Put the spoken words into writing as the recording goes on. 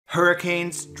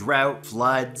Hurricanes, drought,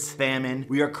 floods, famine.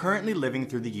 We are currently living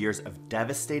through the years of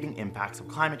devastating impacts of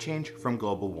climate change from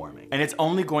global warming. And it's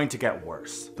only going to get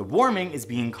worse. The warming is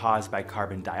being caused by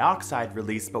carbon dioxide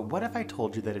release, but what if I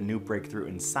told you that a new breakthrough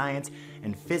in science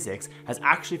and physics has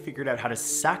actually figured out how to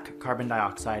suck carbon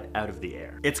dioxide out of the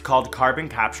air? It's called carbon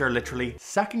capture, literally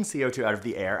sucking CO2 out of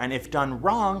the air, and if done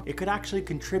wrong, it could actually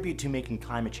contribute to making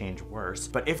climate change worse.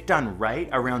 But if done right,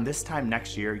 around this time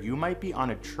next year, you might be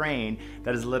on a train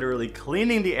that is literally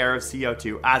cleaning the air of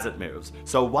CO2 as it moves.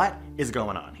 So what is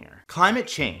going on here? Climate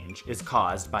change is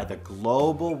caused by the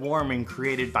global warming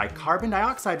created by carbon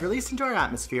dioxide released into our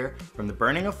atmosphere from the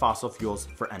burning of fossil fuels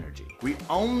for energy. We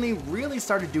only really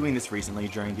started doing this recently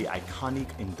during the iconic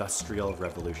Industrial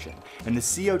Revolution, and the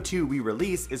CO2 we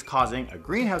release is causing a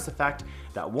greenhouse effect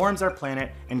that warms our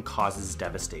planet and causes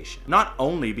devastation. Not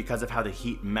only because of how the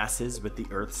heat messes with the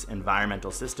Earth's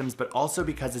environmental systems, but also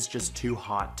because it's just too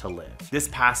hot to live. This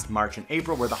past March and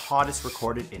April were the hottest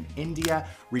recorded in India,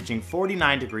 reaching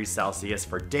 49 degrees Celsius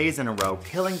for days in a row,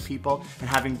 killing people and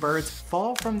having birds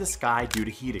fall from the sky due to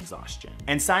heat exhaustion.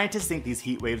 And scientists think these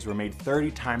heat waves were made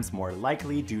 30 times more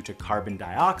likely due to carbon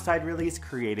dioxide release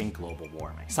creating global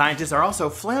warming. Scientists are also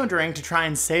floundering to try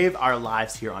and save our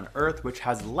lives here on Earth, which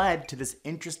has led to this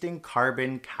interesting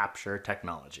carbon capture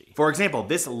technology. For example,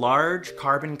 this large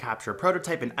carbon capture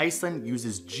prototype in Iceland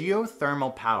uses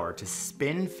geothermal power to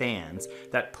spin fans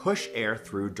that push air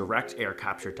through direct air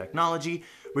capture technology,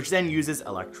 which then uses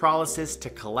electrolysis to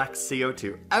collect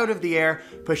CO2 out of the air,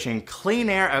 pushing clean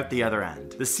air out the other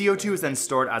end. The CO2 is then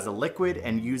stored as a liquid,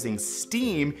 and using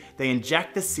steam, they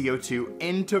inject the CO2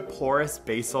 into porous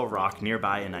basal rock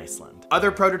nearby in Iceland. Other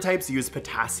prototypes use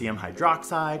potassium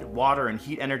hydroxide, water, and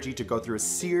heat energy to go through a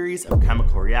series of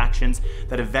chemical reactions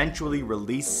that eventually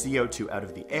release CO2 out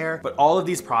of the air, but all of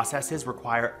these processes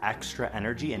require extra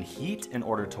energy and heat in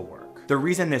order to work. The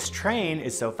reason this train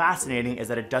is so fascinating is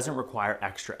that it doesn't require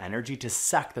extra energy to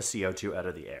suck the CO2 out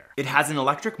of the air. It has an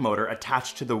electric motor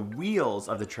attached to the wheels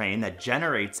of the train that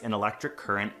generates an electric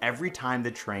current every time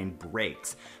the train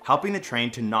brakes, helping the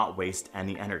train to not waste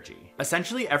any energy.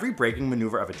 Essentially, every braking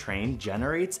maneuver of a train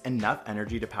generates enough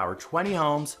energy to power 20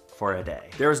 homes for a day.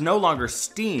 There is no longer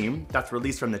steam that's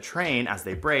released from the train as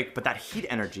they brake, but that heat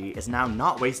energy is now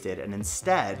not wasted and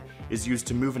instead is used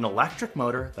to move an electric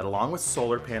motor that, along with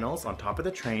solar panels on top of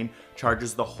the train,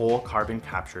 charges the whole carbon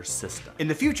capture system. In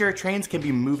the future, trains can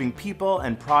be moving people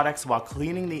and products while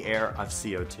cleaning the air of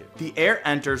CO2. The air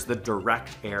enters the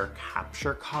direct air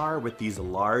capture car with these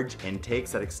large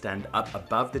intakes that extend up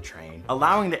above the train,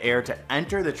 allowing the air to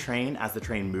enter the train as the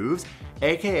train moves,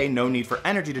 aka no need for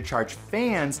energy to charge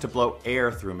fans to blow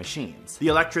air through machines. The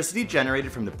electricity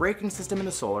generated from the braking system and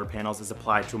the solar panels is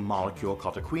applied to a molecule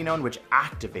called a quinone, which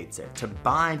activates it to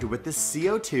bind with the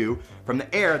CO2 from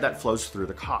the air that flows through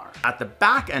the car. At the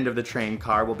back end of the train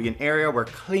car will be an area where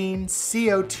clean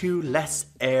CO2-less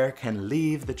air can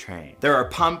leave the train. There are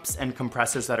pumps and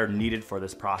compressors that are needed for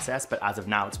this process, but as of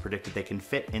now it's predicted they can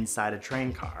fit inside a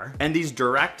train car. And these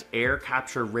direct air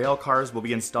capture rail cars will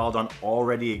be installed on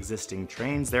already existing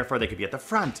trains, therefore they could be at the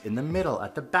front, in the middle,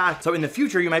 at the back. So in the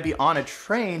future you might be on a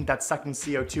train that's sucking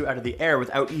CO2 out of the air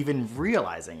without even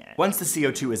realizing it. Once the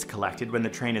CO2 is collected, when the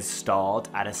train is stalled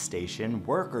at a station,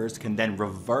 workers can then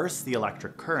reverse the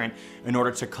electric current in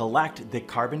order to collect the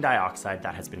carbon dioxide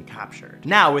that has been captured.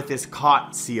 Now with this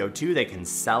caught CO2, they can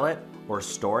sell it or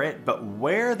store it, but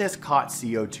where this caught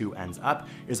CO2 ends up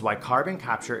is why carbon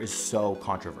capture is so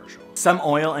controversial. Some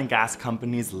oil and gas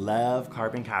companies love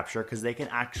carbon capture because they can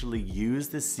actually use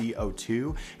the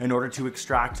CO2 in order to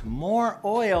extract more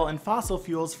oil and fossil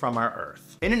fuels from our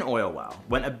Earth. In an oil well,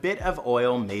 when a bit of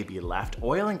oil may be left,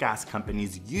 oil and gas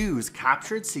companies use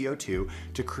captured CO2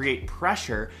 to create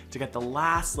pressure to get the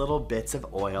last little bits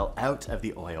of oil out of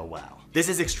the oil well. This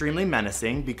is extremely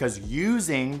menacing because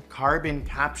using carbon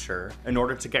capture in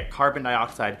order to get carbon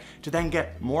dioxide to then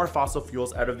get more fossil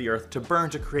fuels out of the earth to burn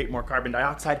to create more carbon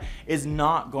dioxide is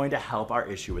not going to help our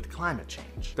issue with climate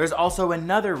change. There's also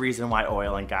another reason why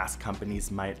oil and gas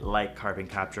companies might like carbon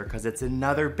capture, because it's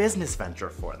another business venture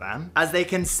for them, as they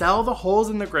can sell the holes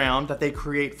in the ground that they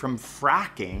create from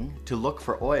fracking to look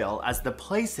for oil as the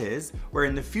places where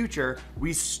in the future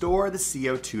we store the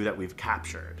CO2 that we've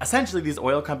captured. Essentially, these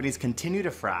oil companies continue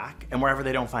to frack, and wherever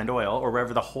they don't find oil or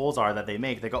wherever the holes are that they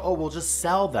make, they go, oh, we'll just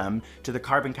sell them to the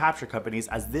carbon capture companies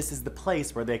as this is the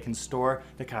place where they can store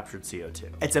the captured CO2.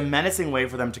 It's immense menacing way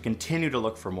for them to continue to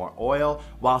look for more oil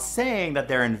while saying that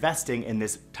they're investing in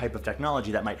this type of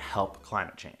technology that might help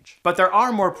climate change. But there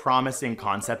are more promising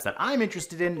concepts that I'm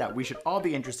interested in, that we should all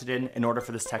be interested in order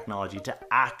for this technology to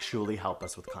actually help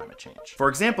us with climate change. For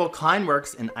example,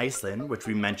 Kleinworks in Iceland, which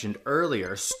we mentioned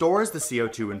earlier, stores the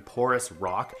CO2 in porous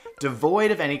rock devoid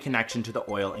of any connection to the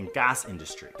oil and gas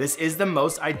industry. This is the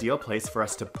most ideal place for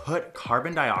us to put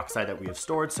carbon dioxide that we have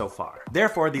stored so far.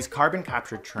 Therefore, these carbon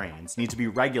capture trains need to be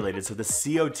regulated so the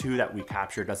CO2 that we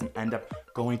capture doesn't end up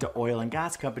going to oil and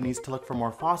gas companies to look for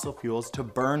more fossil fuels to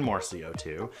burn more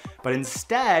CO2, but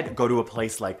instead go to a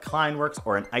place like Kleinworks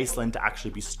or in Iceland to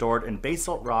actually be stored in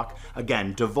basalt rock,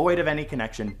 again, devoid of any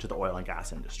connection to the oil and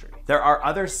gas industry. There are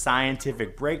other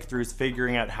scientific breakthroughs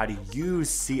figuring out how to use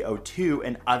CO2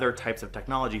 in other types of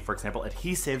technology, for example,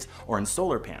 adhesives or in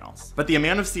solar panels. But the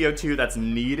amount of CO2 that's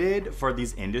needed for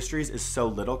these industries is so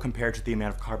little compared to the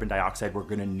amount of carbon dioxide we're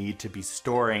gonna need to be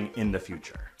storing in the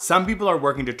future. Some people are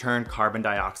working to turn carbon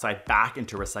dioxide back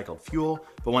into recycled fuel,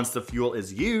 but once the fuel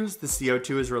is used, the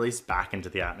CO2 is released back into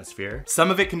the atmosphere. Some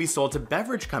of it can be sold to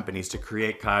beverage companies to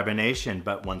create carbonation,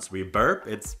 but once we burp,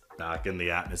 it's back in the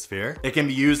atmosphere. It can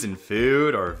be used in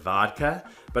food or vodka,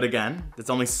 but again, it's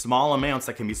only small amounts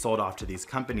that can be sold off to these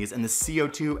companies, and the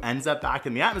CO2 ends up back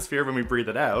in the atmosphere when we breathe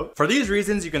it out. For these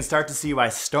reasons, you can start to see why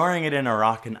storing it in a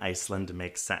rock in Iceland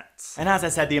makes sense. And as I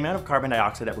said, the amount of carbon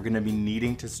dioxide that we're gonna be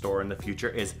needing to store in the future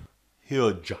is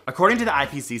huge. According to the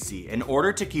IPCC, in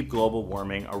order to keep global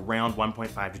warming around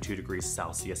 1.5 to 2 degrees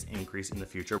Celsius increase in the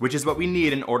future, which is what we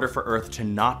need in order for Earth to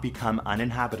not become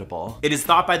uninhabitable, it is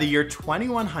thought by the year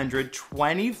 2100,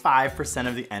 25%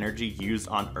 of the energy used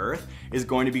on Earth is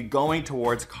going to be going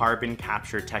towards carbon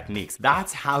capture techniques.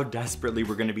 That's how desperately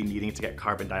we're going to be needing to get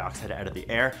carbon dioxide out of the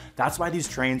air. That's why these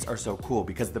trains are so cool,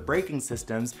 because the braking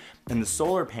systems and the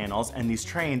solar panels and these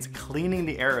trains cleaning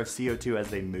the air of CO2 as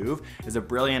they move is a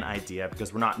brilliant idea,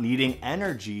 because we're not needing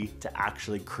energy to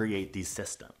actually create these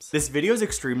systems. This video is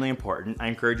extremely important. I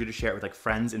encourage you to share it with like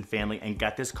friends and family and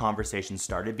get this conversation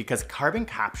started, because carbon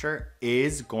capture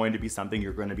is going to be something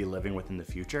you're going to be living with in the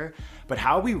future. But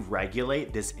how we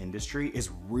regulate this industry is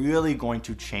really going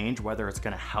to change whether it's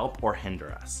going to help or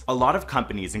hinder us. A lot of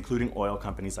companies, including oil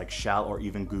companies like Shell or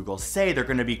even Google, say they're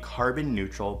going to be carbon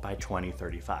neutral by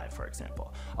 2035, for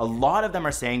example. A lot of them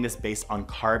are saying this based on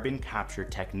carbon capture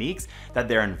techniques that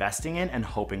they're investing in and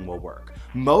hoping will work.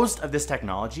 Most of this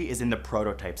technology is in the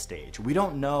prototype stage. We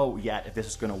don't know yet if this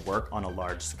is going to work on a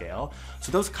large scale. So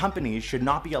those companies should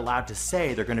not be allowed to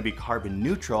say they're going to be carbon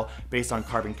neutral based on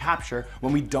carbon capture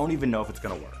when we don't even know if it's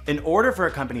going to work. In order for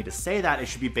a company to say that, it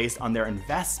should be based on their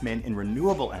investment in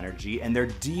renewable energy and their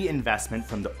de-investment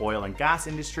from the oil and gas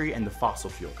industry and the fossil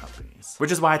fuel companies.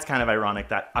 Which is why it's kind of ironic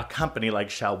that a company like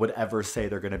Shell would ever say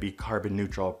they're going to be carbon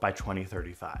neutral by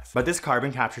 2035. But this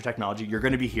carbon capture technology, you're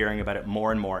going to be hearing about it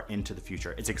more and more into the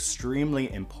future. It's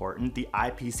extremely important. The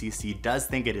IPCC does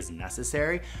think it is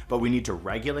necessary, but we need to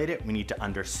regulate it, we need to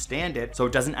understand it so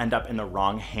it doesn't end up in the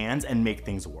wrong hands and make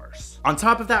things worse. On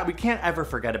top of that, we can't ever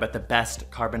forget about the best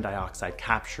carbon dioxide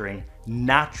capturing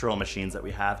natural machines that we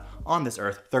have on this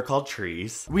earth. They're called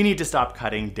trees. We need to stop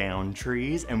cutting down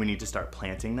trees and we need to start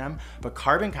planting them, but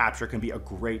carbon capture can be a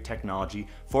great technology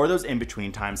for those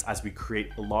in-between times as we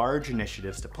create large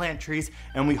initiatives to plant trees,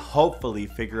 and we hopefully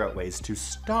figure out ways to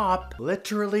stop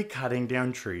literally cutting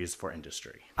down trees for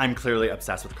industry. I'm clearly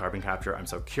obsessed with carbon capture. I'm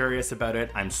so curious about it.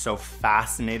 I'm so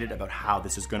fascinated about how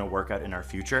this is going to work out in our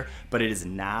future, but it is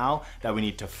now that we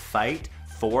need to fight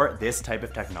for this type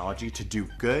of technology to do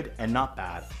good and not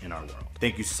bad in our world.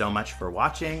 Thank you so much for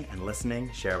watching and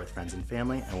listening. Share with friends and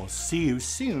family, and we'll see you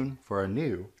soon for a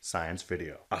new science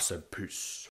video. AsapSCIENCE.